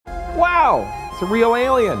wow, it's a real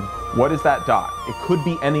alien. What is that dot? It could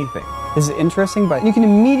be anything. This is interesting, but you can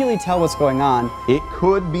immediately tell what's going on. It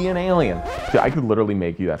could be an alien. Dude, I could literally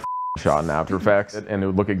make you that shot in After Effects and it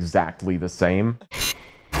would look exactly the same.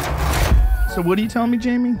 So what are you telling me,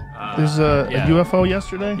 Jamie? There's a UFO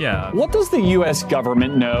yesterday? Yeah. What does the U.S.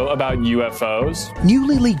 government know about UFOs?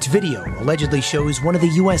 Newly leaked video allegedly shows one of the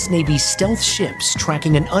U.S. Navy's stealth ships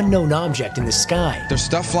tracking an unknown object in the sky. There's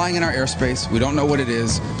stuff flying in our airspace. We don't know what it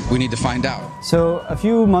is. We need to find out. So a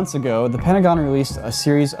few months ago, the Pentagon released a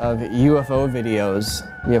series of UFO videos.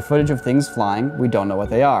 We have footage of things flying. We don't know what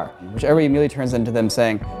they are, which everybody immediately turns into them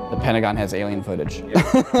saying, the Pentagon has alien footage. Yeah.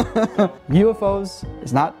 UFOs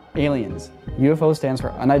is not aliens. UFO stands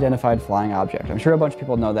for unidentified flying object. I'm sure a bunch of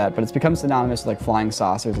people know that, but it's become synonymous with like flying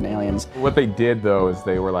saucers and aliens. What they did though is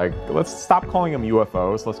they were like, let's stop calling them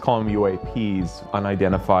UFOs, let's call them UAPs,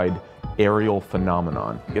 unidentified aerial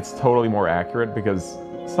phenomenon. It's totally more accurate because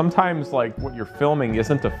sometimes like what you're filming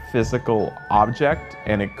isn't a physical object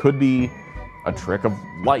and it could be a trick of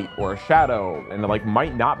light or a shadow, and it like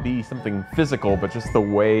might not be something physical, but just the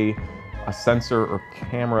way a sensor or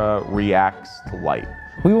camera reacts to light.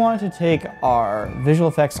 We wanted to take our visual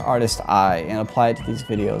effects artist eye and apply it to these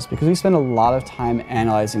videos because we spend a lot of time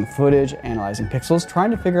analyzing footage, analyzing pixels,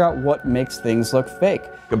 trying to figure out what makes things look fake.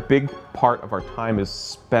 A big part of our time is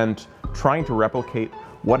spent trying to replicate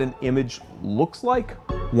what an image looks like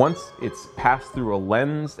once it's passed through a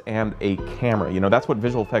lens and a camera. You know, that's what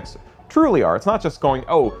visual effects truly are. It's not just going,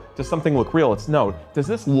 oh, does something look real? It's no, does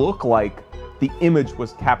this look like the image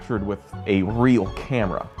was captured with a real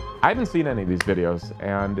camera? I haven't seen any of these videos,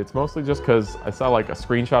 and it's mostly just because I saw like a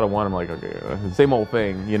screenshot of one, I'm like, okay, same old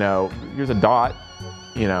thing, you know, here's a dot,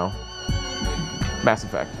 you know, Mass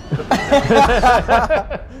Effect.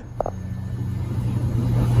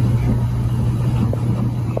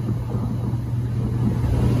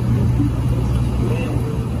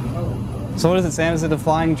 So what is it, Sam? Is it a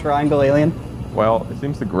flying triangle alien? Well, it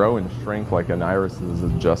seems to grow and shrink like an iris is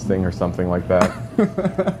adjusting or something like that.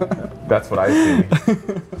 That's what I see.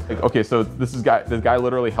 Like, okay, so this guy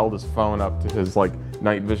literally held his phone up to his like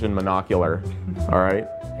night vision monocular, all right?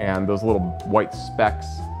 And those little white specks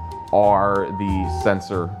are the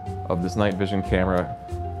sensor of this night vision camera,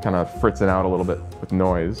 kind of fritzing out a little bit with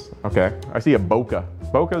noise. Okay, I see a bokeh.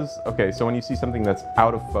 Bokehs, okay, so when you see something that's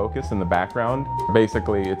out of focus in the background,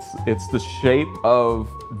 basically it's the shape of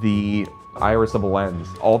the iris of a lens.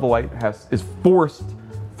 All the light is forced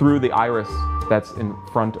through the iris that's in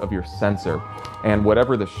front of your sensor. And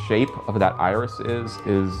whatever the shape of that iris is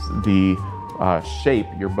the shape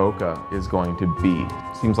your bokeh is going to be.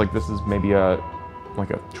 Seems like this is maybe like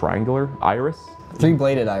a triangular iris?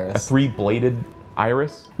 Three-bladed iris. A three-bladed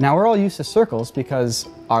iris? Now we're all used to circles because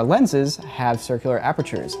our lenses have circular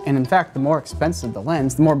apertures. And in fact, the more expensive the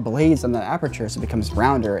lens, the more blades on the aperture, so it becomes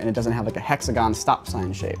rounder and it doesn't have like a hexagon stop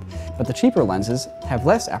sign shape. But the cheaper lenses have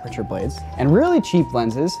less aperture blades, and really cheap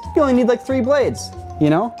lenses, you only need like 3 blades, you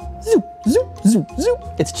know? Zoop, zoop, zoop, zoop.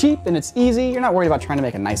 It's cheap and it's easy. You're not worried about trying to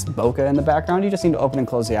make a nice bokeh in the background. You just need to open and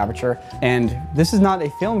close the aperture. And this is not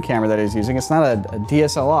a film camera that he's using. It's not a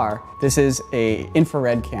DSLR. This is a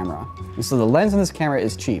infrared camera. And so the lens on this camera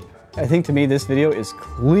is cheap. I think to me this video is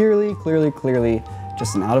clearly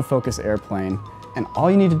just an out of focus airplane. And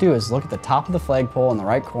all you need to do is look at the top of the flagpole in the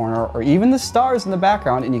right corner, or even the stars in the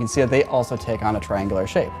background, and you can see that they also take on a triangular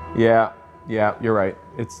shape. Yeah, you're right.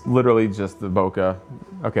 It's literally just the bokeh.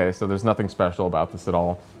 Okay, so there's nothing special about this at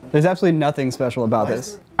all. There's absolutely nothing special about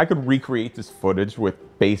this. I could recreate this footage with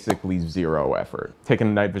basically 0 effort. Take a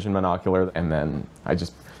night vision monocular and then I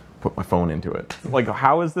just put my phone into it. Like,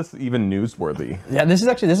 how is this even newsworthy? Yeah, this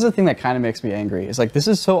is the thing that kind of makes me angry. It's like, this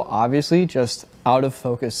is so obviously just out of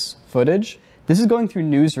focus footage. This is going through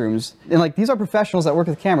newsrooms, and like, these are professionals that work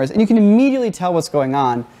with cameras, and you can immediately tell what's going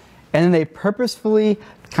on, and then they purposefully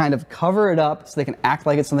kind of cover it up so they can act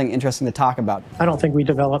like it's something interesting to talk about. I don't think we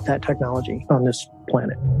developed that technology on this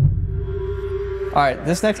planet. All right,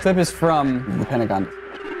 this next clip is from the Pentagon.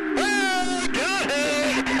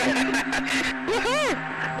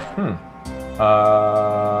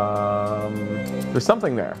 There's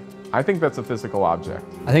something there. I think that's a physical object.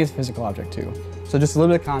 I think it's a physical object too. So just a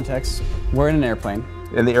little bit of context, we're in an airplane.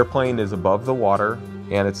 And the airplane is above the water,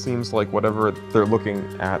 and it seems like whatever they're looking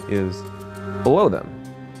at is below them.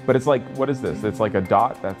 But it's like, what is this? It's like a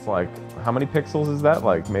dot that's like, how many pixels is that?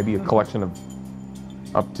 Like maybe a collection of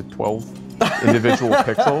up to 12 individual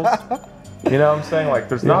pixels? You know what I'm saying? Like,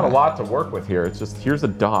 there's not a lot to work with here. It's just, here's a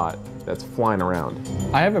dot that's flying around.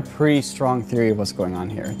 I have a pretty strong theory of what's going on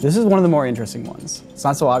here. This is one of the more interesting ones. It's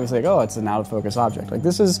not so obvious like, oh, it's an out of focus object. Like,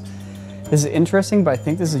 this is interesting, but I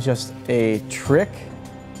think this is just a trick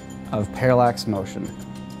of parallax motion.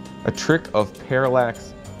 A trick of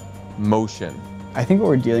parallax motion. I think what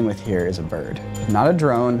we're dealing with here is a bird. Not a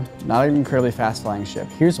drone, not an incredibly fast flying ship.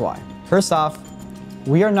 Here's why. First off,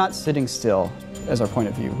 we are not sitting still as our point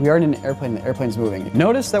of view. We are in an airplane, the airplane's moving.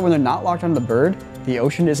 Notice that when they're not locked onto the bird, the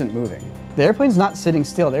ocean isn't moving. The airplane's not sitting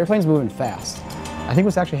still, the airplane's moving fast. I think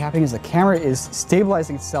what's actually happening is the camera is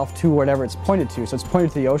stabilizing itself to whatever it's pointed to. So it's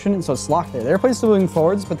pointed to the ocean, and so it's locked there. The airplane's still moving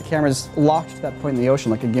forwards, but the camera's locked to that point in the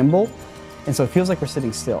ocean like a gimbal. And so it feels like we're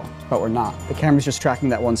sitting still, but we're not. The camera's just tracking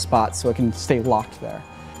that one spot so it can stay locked there.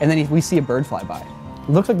 And then we see a bird fly by. It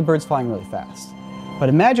looks like the bird's flying really fast. But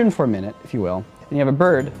imagine for a minute, if you will, and you have a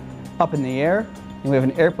bird up in the air, and we have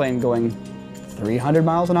an airplane going 300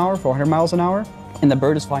 miles an hour, 400 miles an hour, and the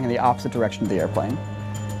bird is flying in the opposite direction of the airplane.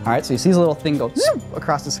 All right, so you see this little thing go zoom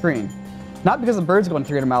across the screen. Not because the bird's going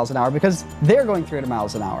 300 miles an hour, because they're going 300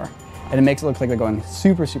 miles an hour. And it makes it look like they're going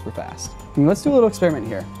super, super fast. And let's do a little experiment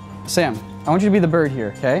here. Sam, I want you to be the bird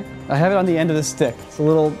here, okay? I have it on the end of the stick. It's a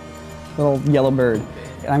little yellow bird.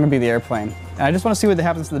 And I'm gonna be the airplane. And I just wanna see what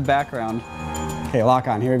happens in the background. Okay, lock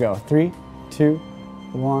on, here we go. 3, 2,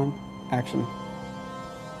 1, action.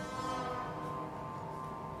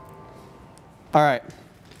 All right,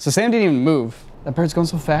 so Sam didn't even move. That bird's going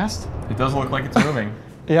so fast. It does look like it's moving.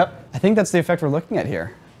 Yep, I think that's the effect we're looking at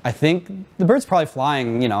here. I think the bird's probably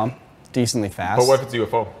flying, you know, decently fast. But what if it's a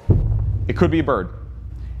UFO? It could be a bird.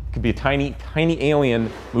 It could be a tiny, tiny alien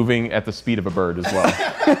moving at the speed of a bird as well.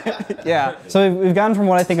 Yeah, so we've gone from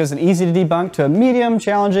what I think is an easy to debunk to a medium,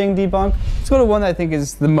 challenging debunk. Let's go to one that I think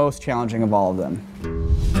is the most challenging of all of them.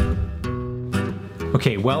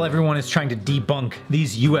 Okay, while everyone is trying to debunk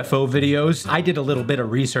these UFO videos, I did a little bit of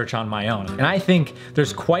research on my own. And I think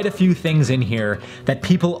there's quite a few things in here that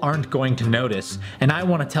people aren't going to notice. And I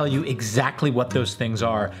want to tell you exactly what those things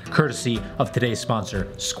are, courtesy of today's sponsor,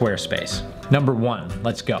 Squarespace. Number 1,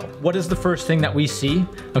 let's go. What is the first thing that we see?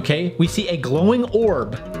 Okay, we see a glowing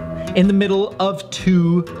orb in the middle of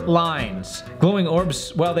 2 lines. Glowing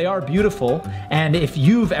orbs, well, they are beautiful, and if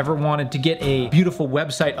you've ever wanted to get a beautiful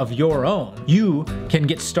website of your own, you can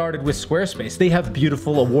get started with Squarespace. They have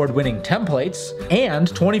beautiful award-winning templates and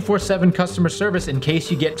 24/7 customer service in case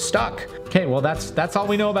you get stuck. Okay, well, that's all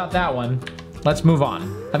we know about that one. Let's move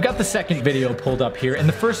on. I've got the second video pulled up here, and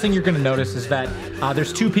the first thing you're gonna notice is that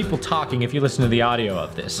there's 2 people talking if you listen to the audio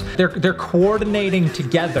of this. They're coordinating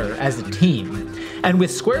together as a team. And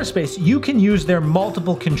with Squarespace, you can use their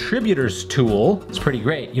multiple contributors tool. It's pretty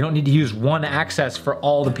great. You don't need to use one access for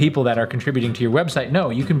all the people that are contributing to your website.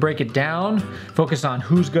 No, you can break it down, focus on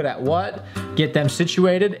who's good at what, get them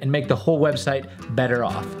situated, and make the whole website better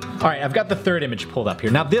off. All right, I've got the third image pulled up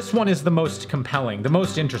here. Now this one is the most compelling, the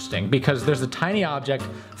most interesting, because there's a tiny object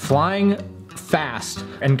flying fast,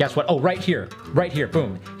 and guess what? Oh, right here,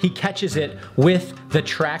 boom. He catches it with the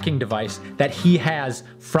tracking device that he has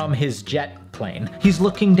from his jet plane. He's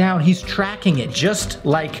looking down, he's tracking it, just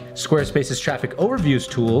like Squarespace's traffic overviews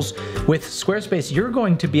tools. With Squarespace, you're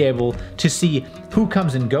going to be able to see who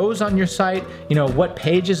comes and goes on your site, you know, what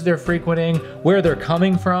pages they're frequenting, where they're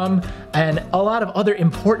coming from, and a lot of other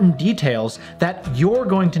important details that you're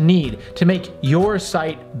going to need to make your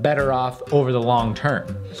site better off over the long term.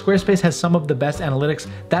 Squarespace has some of the best analytics.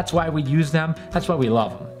 That's why we use them. That's why we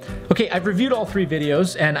love them. Okay, I've reviewed all 3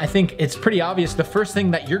 videos, and I think it's pretty obvious the first thing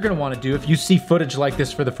that you're gonna wanna do if you see footage like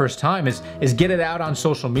this for the first time is get it out on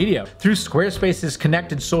social media. Through Squarespace's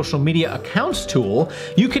connected social media accounts tool,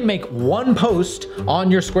 you can make one post on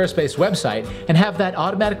your Squarespace website and have that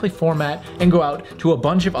automatically format and go out to a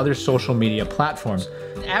bunch of other social media platforms.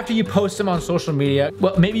 After you post them on social media,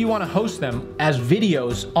 well, maybe you want to host them as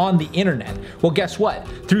videos on the internet. Well, guess what?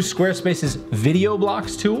 Through Squarespace's Video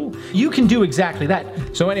Blocks tool, you can do exactly that.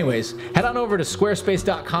 So anyways, head on over to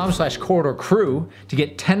squarespace.com/corridorcrew to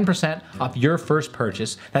get 10% off your first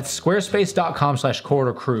purchase. That's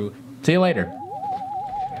squarespace.com/corridorcrew. See you later.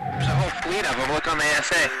 There's a whole fleet of them. Look on the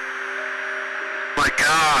ASA. My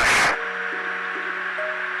gosh.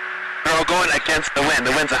 They're all going against the wind.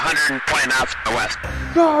 The wind's 120 knots from the west.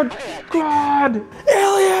 God!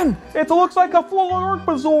 Alien! It looks like a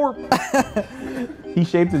Philolorpazorp! He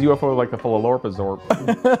shaped his UFO like a Philolorpazorp.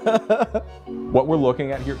 What we're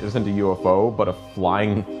looking at here isn't a UFO, but a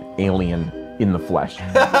flying alien in the flesh.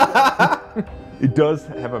 It does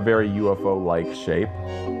have a very UFO-like shape.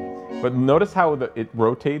 But notice how it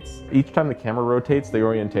rotates. Each time the camera rotates, the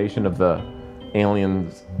orientation of the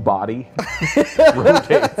alien's body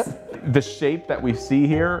rotates. The shape that we see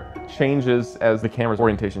here changes as the camera's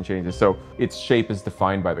orientation changes, so its shape is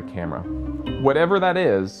defined by the camera. Whatever that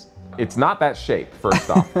is, it's not that shape, first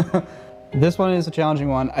off. This one is a challenging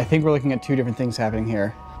one. I think we're looking at 2 different things happening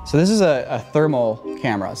here. So this is a thermal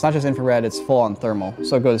camera. It's not just infrared, it's full on thermal.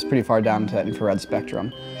 So it goes pretty far down to that infrared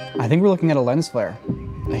spectrum. I think we're looking at a lens flare,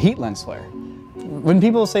 a heat lens flare. When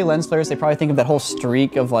people say lens flares, they probably think of that whole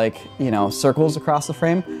streak of like, you know, circles across the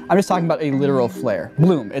frame. I'm just talking about a literal flare.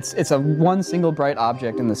 Bloom, it's a one single bright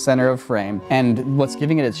object in the center of frame, and what's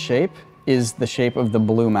giving it its shape is the shape of the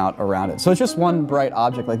bloom out around it. So it's just one bright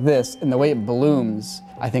object like this, and the way it blooms,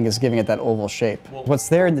 I think, is giving it that oval shape. What's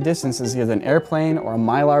there in the distance is either an airplane or a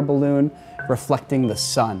mylar balloon reflecting the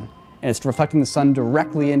sun. And it's reflecting the sun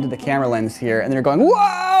directly into the camera lens here, and they're going,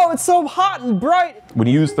 whoa, it's so hot and bright. When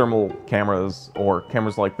you use thermal cameras or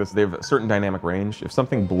cameras like this, they have a certain dynamic range. If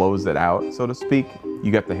something blows it out, so to speak,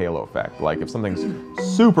 you get the halo effect. Like if something's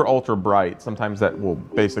super ultra bright, sometimes that will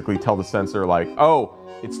basically tell the sensor like, oh,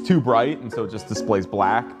 it's too bright, and so it just displays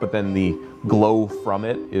black, but then the glow from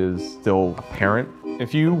it is still apparent.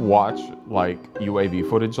 If you watch like UAV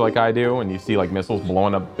footage like I do, and you see like missiles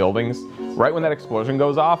blowing up buildings, right when that explosion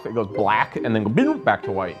goes off, it goes black and then back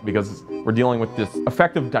to white, because we're dealing with this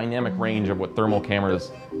effective dynamic range of what thermal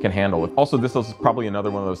cameras can handle. Also, this is probably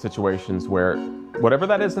another one of those situations where whatever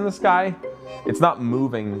that is in the sky, it's not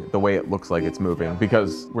moving the way it looks like it's moving,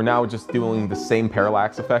 because we're now just doing the same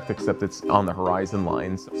parallax effect, except it's on the horizon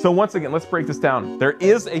lines. So once again, let's break this down. There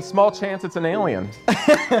is a small chance it's an alien.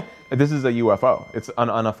 This is a UFO. It's an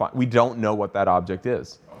undefined. We don't know what that object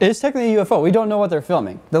is. It is technically a UFO. We don't know what they're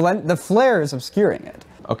filming. The flare is obscuring it.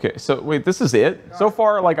 Okay, so wait, this is it? So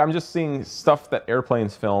far, like, I'm just seeing stuff that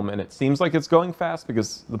airplanes film, and it seems like it's going fast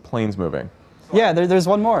because the plane's moving. Yeah, there's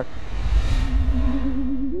one more.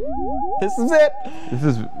 This is it. This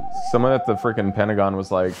is someone at the freaking Pentagon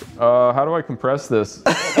was like, how do I compress this?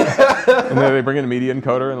 And then they bring in a media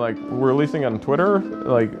encoder and like, we're releasing on Twitter?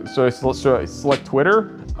 Like, should I select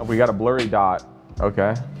Twitter? We got a blurry dot.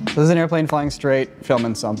 Okay. So this is an airplane flying straight,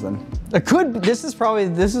 filming something. It could, this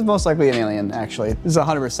is most likely an alien, actually. This is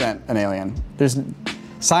 100% an alien.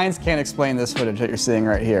 Science can't explain this footage that you're seeing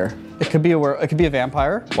right here. It could be a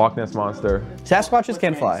vampire. Loch Ness Monster. Sasquatches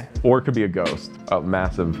can fly. Or it could be a ghost, a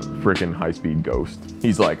massive freaking high-speed ghost.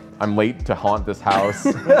 He's like, I'm late to haunt this house.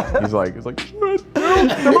 He's like, shit,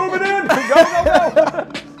 they're moving in, go.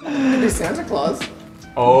 Could be Santa Claus.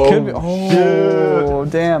 Oh, could be, oh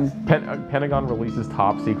shit. Damn. Pentagon releases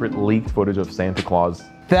top secret leaked footage of Santa Claus.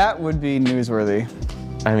 That would be newsworthy.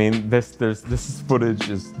 I mean, this footage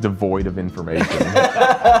is devoid of information.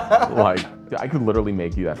 Like, I could literally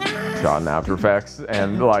make you that shot in After Effects,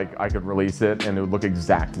 and like, I could release it, and it would look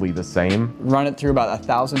exactly the same. Run it through about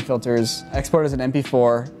 1,000 filters, export it as an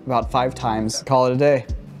MP4 about 5 times, call it a day.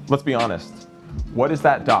 Let's be honest. What is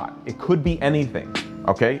that dot? It could be anything,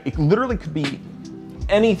 okay? It literally could be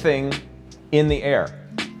anything in the air.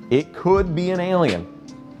 It could be an alien.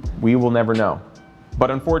 We will never know. But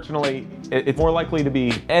unfortunately, it's more likely to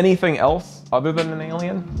be anything else other than an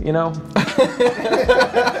alien, you know?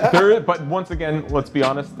 But once again, let's be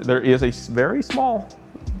honest, there is a very small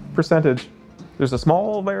percentage. There's a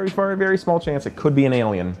small, very, very, very small chance it could be an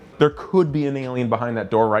alien. There could be an alien behind that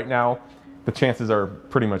door right now. The chances are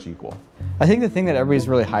pretty much equal. I think the thing that everybody's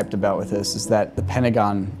really hyped about with this is that the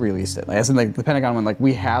Pentagon released it. Like, as in, like, the Pentagon went like,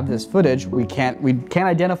 we have this footage, we can't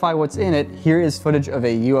identify what's in it. Here is footage of a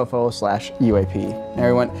UFO/UAP. And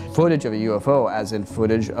everyone went, footage of a UFO, as in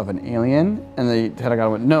footage of an alien? And the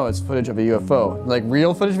Pentagon went, no, it's footage of a UFO. Like,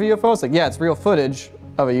 real footage of a UFO? It's like, yeah, it's real footage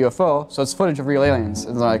of a UFO, so it's footage of real aliens.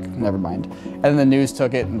 And they're like, never mind. And then the news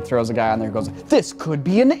took it and throws a guy on there who goes, this could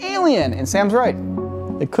be an alien! And Sam's right.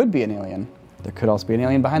 It could be an alien. There could also be an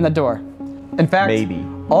alien behind that door. In fact, maybe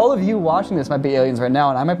all of you watching this might be aliens right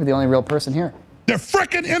now, and I might be the only real person here. They're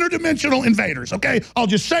frickin' interdimensional invaders, okay? I'll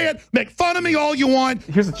just say it, make fun of me all you want.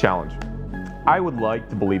 Here's a challenge. I would like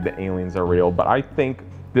to believe that aliens are real, but I think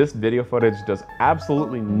this video footage does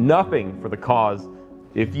absolutely nothing for the cause.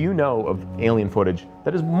 If you know of alien footage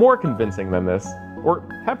that is more convincing than this, or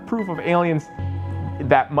have proof of aliens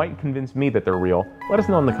that might convince me that they're real, let us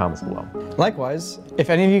know in the comments below. Likewise, if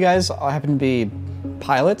any of you guys happen to be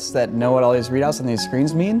pilots that know what all these readouts on these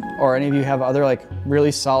screens mean, or any of you have other like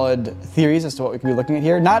really solid theories as to what we could be looking at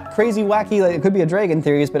here, not crazy wacky, like it could be a dragon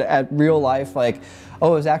theories, but at real life, like,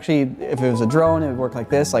 oh, it was actually, if it was a drone, it would work like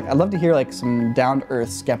this. Like, I'd love to hear like some down-to-earth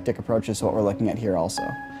skeptic approaches to what we're looking at here also.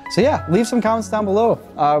 So yeah, leave some comments down below.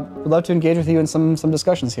 We'd love to engage with you in some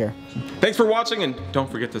discussions here. Thanks for watching, and don't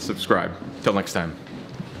forget to subscribe. Till next time.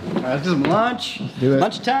 All right, let's do some lunch. Do it.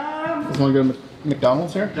 Lunchtime. Just want to go to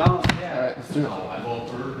McDonald's here? McDonald's, yeah. All right, let's do it.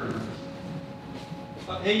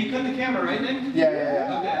 Hey, you cut the camera, right, Nick?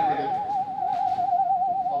 Yeah. Okay.